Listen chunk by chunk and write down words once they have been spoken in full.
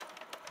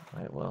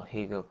Wait, will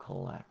he go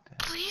collect it?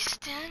 Please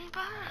stand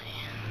by.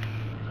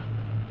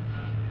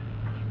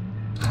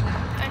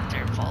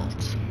 Enter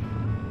vault.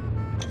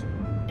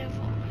 New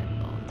vault.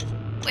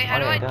 Wait, how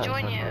do I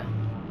join you?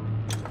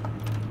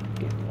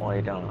 Well,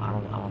 you don't. I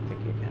don't think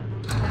you can.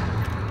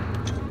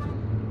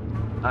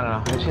 I don't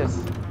know. It's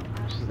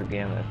just a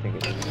game that I think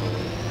it's just.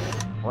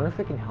 I wonder if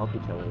we can help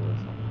each other with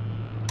something.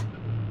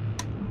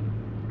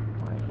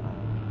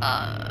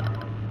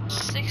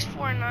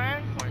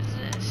 649. What is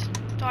this?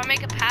 Do I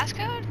make a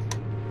passcode?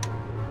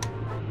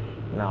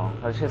 No,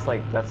 that's just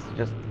like that's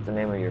just the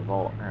name of your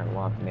vault, or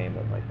well, not the name,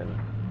 but like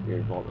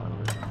your vault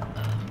number.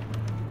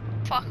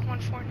 Fuck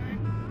 149.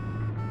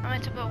 I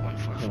meant to put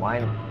 144.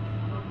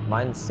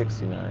 Mine's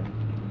 69.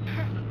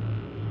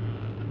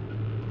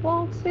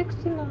 Vault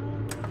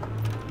 69.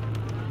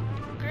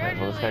 Right,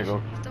 well,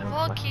 the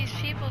vault keeps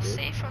people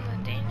safe from the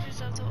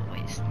dangers of the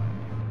wasteland.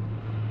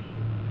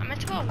 I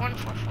meant to put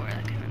 144.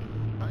 That kind of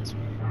bugs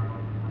me.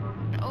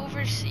 An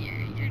overseer.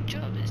 Your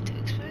job is to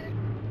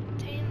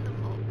maintain the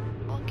vault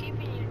while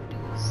keeping your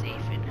dudes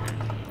safe and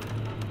happy.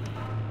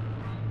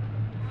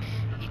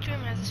 Each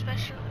room has a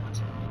special.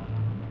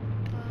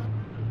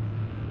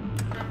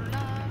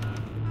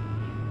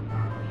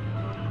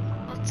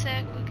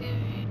 Tech will give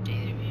you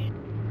data read.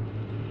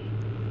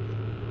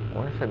 I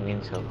wonder if it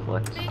means he'll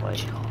collect like.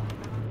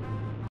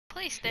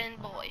 Please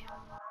stand by.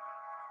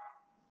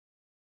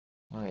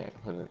 Oh yeah,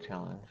 complete a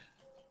challenge.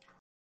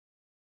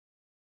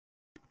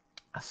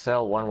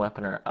 Sell one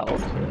weapon or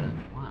else.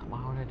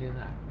 Why would I do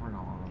that? Or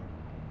no?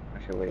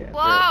 Actually, wait.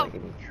 Wow! Like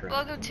any trick.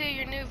 Welcome to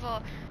your new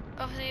vault.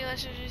 Hopefully,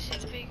 let's introduce you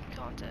to big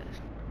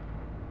contest.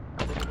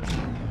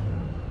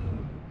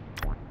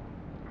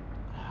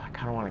 I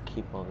kind of want to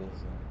keep all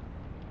these.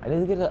 I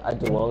need to get a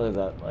dweller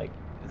that like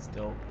is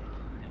dope,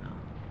 you know.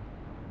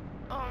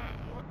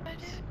 What did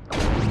I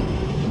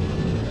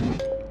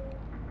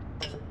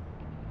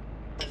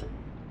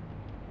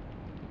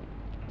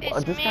do?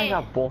 Well, this guy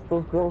got both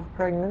those girls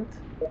pregnant.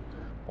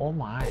 Oh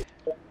my.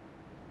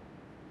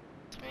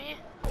 It's me.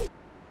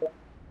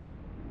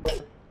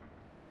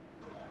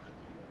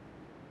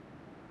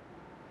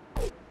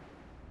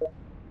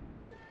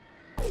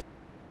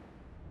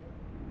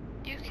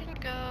 You can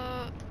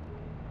go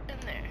in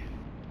there.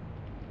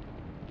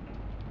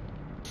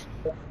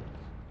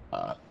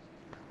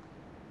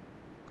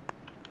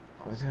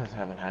 These guys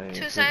haven't had any.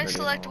 To assign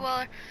select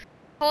dweller.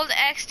 Hold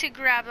X to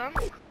grab them.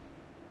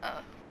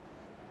 Oh.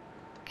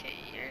 Okay,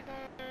 you're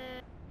going.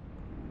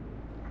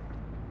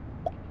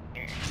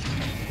 Here.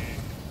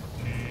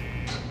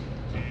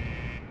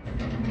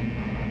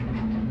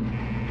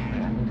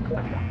 I need to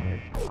collect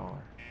 100 power.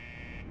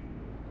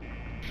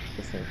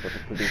 This thing's supposed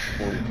to produce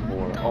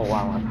 44. Oh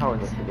wow, my power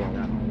is getting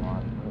that a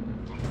lot.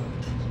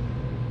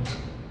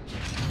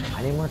 I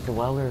need more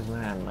dwellers,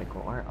 man. Like,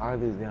 where are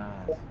these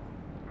guys?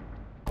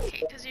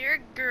 Okay, because you're a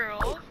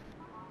girl.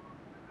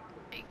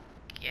 I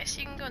guess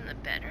you can go in the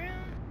bedroom?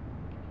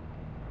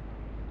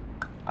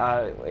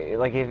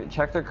 Like,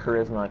 check their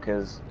charisma,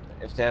 because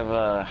if they have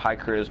a high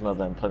charisma,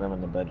 then put them in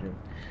the bedroom.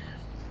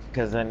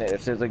 Because then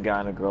if there's a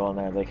guy and a girl in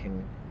there, they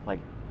can, like,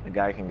 the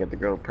guy can get the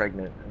girl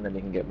pregnant, and then he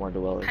can get more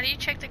dwellers. How do you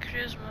check the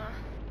charisma?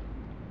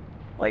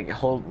 Like,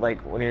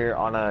 when you're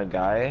on a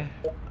guy,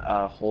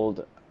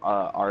 hold,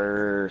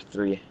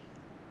 R3.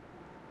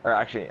 Or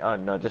actually,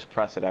 no, just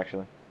press it,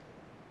 actually.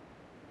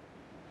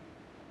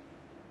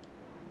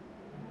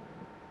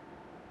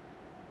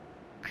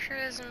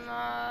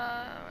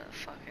 Charisma, what the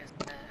fuck is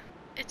that?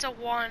 It's a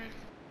 1.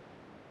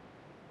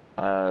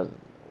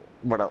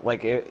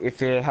 Like,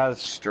 if it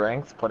has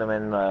strength, put him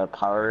in the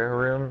power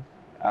room.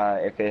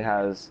 If it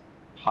has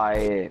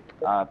high,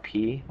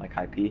 P, like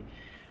high P,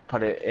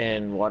 put it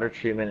in water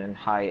treatment, and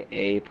high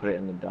A, put it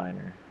in the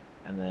diner.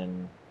 And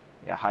then,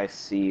 yeah, high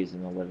C is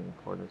in the living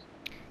quarters.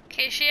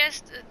 Okay, she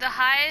has, the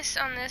highest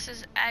on this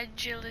is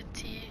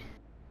agility.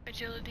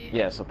 Agility.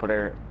 Yeah, so put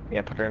her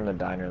in the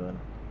diner then.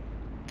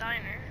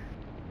 Diner?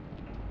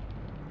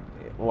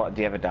 What,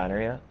 do you have a diner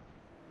yet?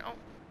 No.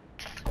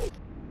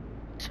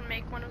 So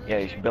make one of those. Yeah,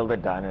 you should build a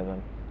diner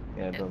then.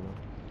 Yeah, yep. build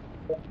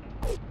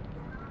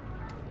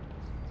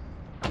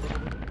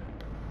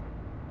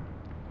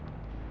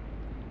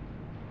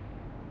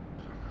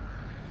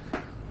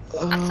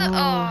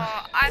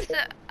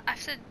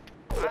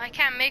I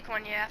can't make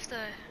one yet. I have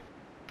to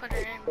put her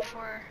in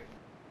before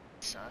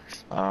it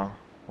sucks. Oh,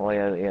 well,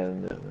 yeah.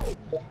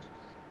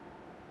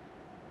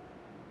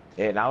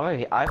 Yeah, now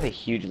I have a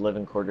huge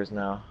living quarters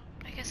now.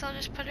 I guess I'll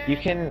just put her You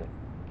in.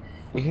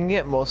 can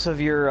get most of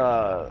your,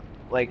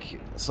 like,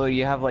 so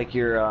you have, like,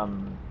 your,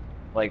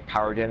 like,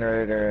 power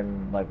generator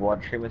and, like,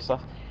 water treatment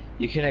stuff.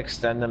 You can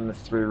extend them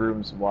 3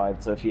 rooms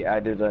wide, so if you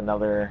added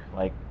another,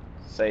 like,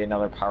 say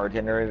another power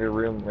generator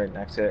room right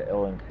next to it,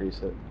 it'll increase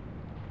it.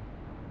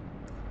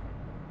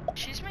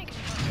 She's making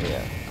fun.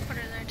 Yeah. I'll put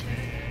her there too.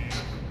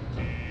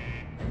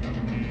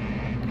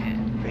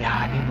 Yeah,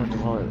 I need more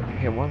dwellers.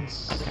 Okay,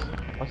 once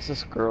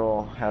this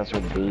girl has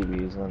her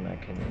babies, then I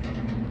can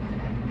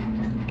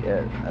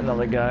get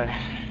another guy.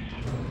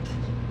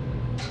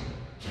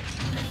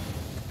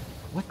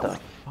 What the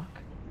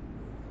fuck?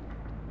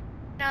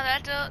 Now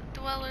that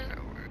dwellers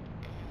are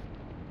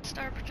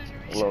star producer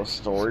Low research.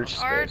 storage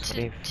So R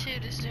space. to 2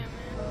 to zoom in.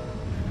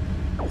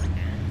 Okay.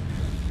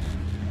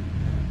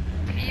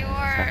 If you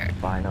are... Have to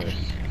buy another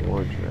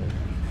storage room.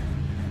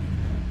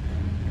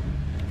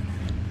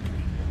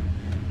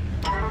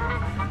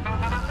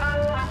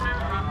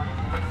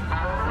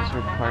 These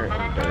require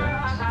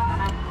endurance.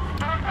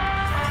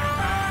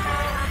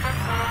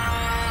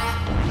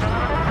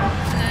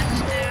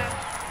 Let's do...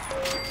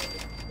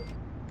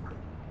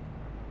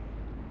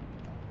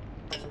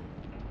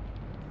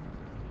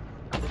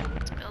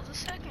 Let's build a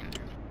second.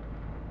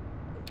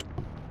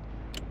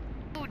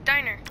 Ooh,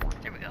 diner.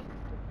 There we go.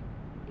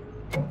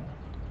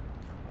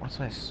 What's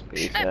my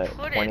space Should I at?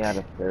 put 20 it? out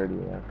of 30,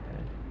 okay.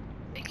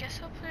 I guess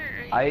I'll put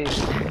it right.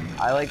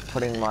 I like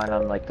putting mine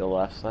on like the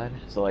left side,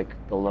 so like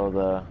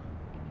below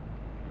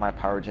my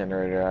power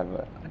generator I have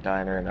a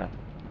diner and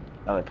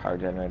another power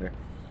generator.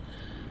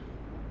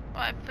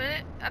 Well, I put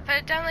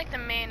it down like the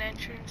main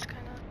entrance,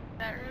 kind of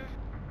that room.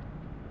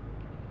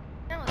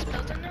 Now let's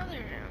build another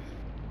room.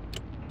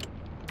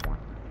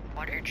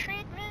 Water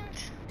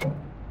treatment.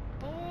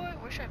 Boy,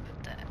 where should I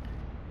put that?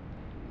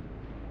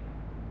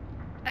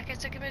 I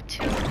guess I can put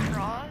 2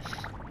 across.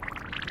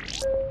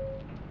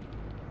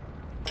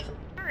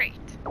 Great.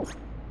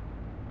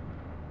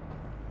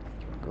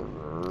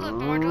 Look,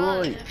 more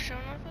dwellers have shown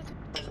up with.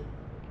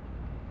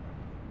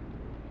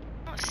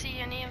 I don't see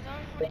any of them.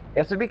 You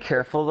have to be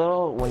careful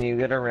though when you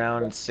get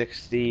around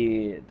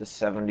 60 to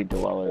 70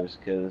 dwellers,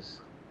 because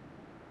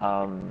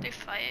They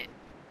fight.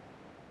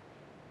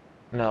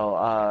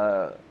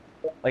 no,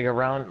 like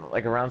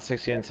around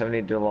 60 and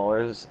 70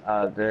 dwellers,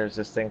 there's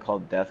this thing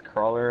called Death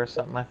Crawler or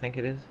something, I think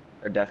it is,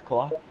 or Death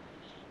Claw,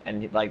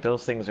 and like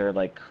those things are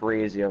like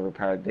crazy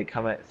overpowered. They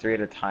come at 3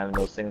 at a time, and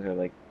those things are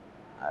like,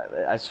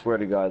 I swear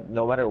to God,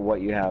 no matter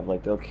what you have,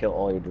 like they'll kill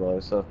all your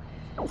dwellers. So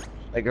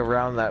like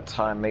around that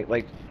time,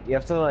 like you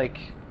have to like,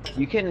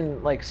 you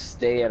can like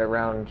stay at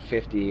around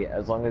 50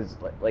 as long as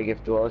like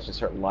if dwellers just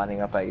start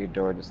lining up at your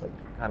door, just like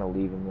kind of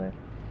leave them there.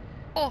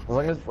 Oh, As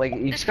long as like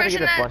you just gotta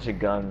get a bunch of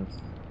guns.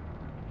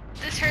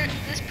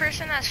 This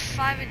person has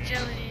 5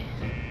 agility.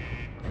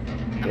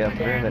 Yeah, Up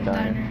put her in the there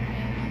diner.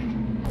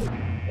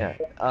 Yeah.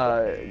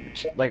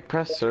 Like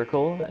press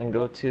circle and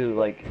go to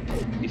like,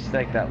 you see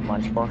like that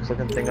lunchbox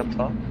looking thing up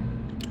top?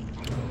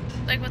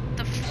 Like with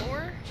the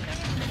 4?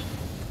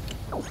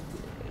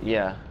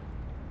 Yeah.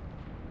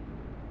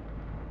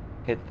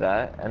 Hit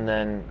that and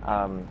then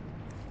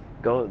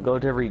go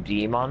to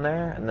redeem on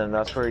there, and then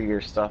that's where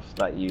your stuff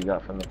that you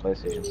got from the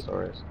PlayStation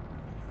Store is.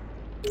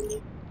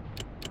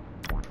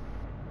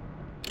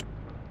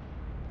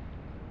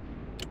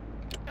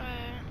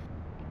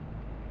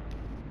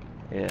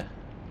 Yeah.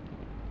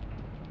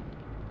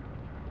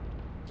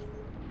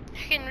 I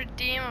can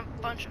redeem a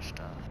bunch of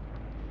stuff.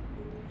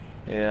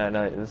 Yeah, I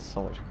know, this is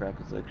so much crap,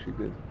 it's actually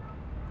good.